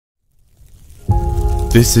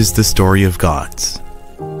This is the story of gods,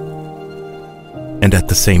 and at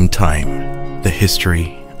the same time, the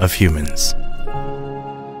history of humans.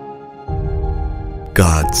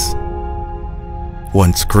 Gods,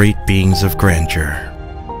 once great beings of grandeur,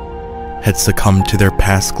 had succumbed to their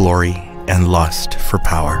past glory and lust for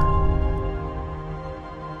power.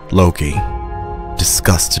 Loki,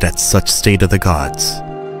 disgusted at such state of the gods,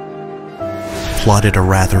 plotted a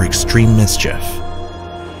rather extreme mischief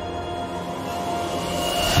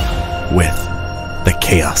with the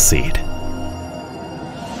Chaos Seed.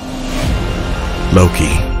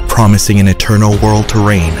 Loki, promising an eternal world to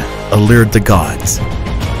reign, allured the gods.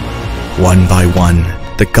 One by one,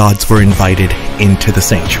 the gods were invited into the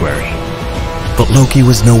sanctuary, but Loki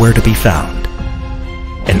was nowhere to be found,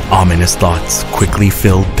 and ominous thoughts quickly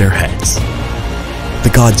filled their heads.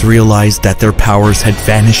 The gods realized that their powers had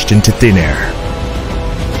vanished into thin air.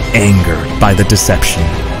 Angered by the deception,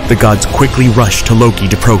 the gods quickly rushed to Loki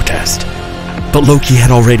to protest, but Loki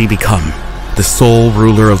had already become the sole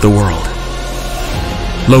ruler of the world.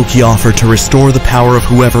 Loki offered to restore the power of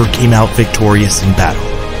whoever came out victorious in battle,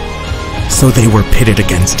 so they were pitted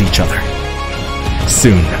against each other.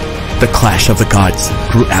 Soon, the clash of the gods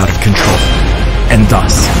grew out of control, and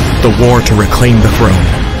thus, the war to reclaim the throne,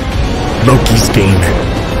 Loki's game,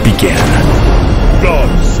 began.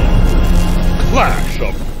 GODSOME, Clash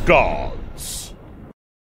of Gods.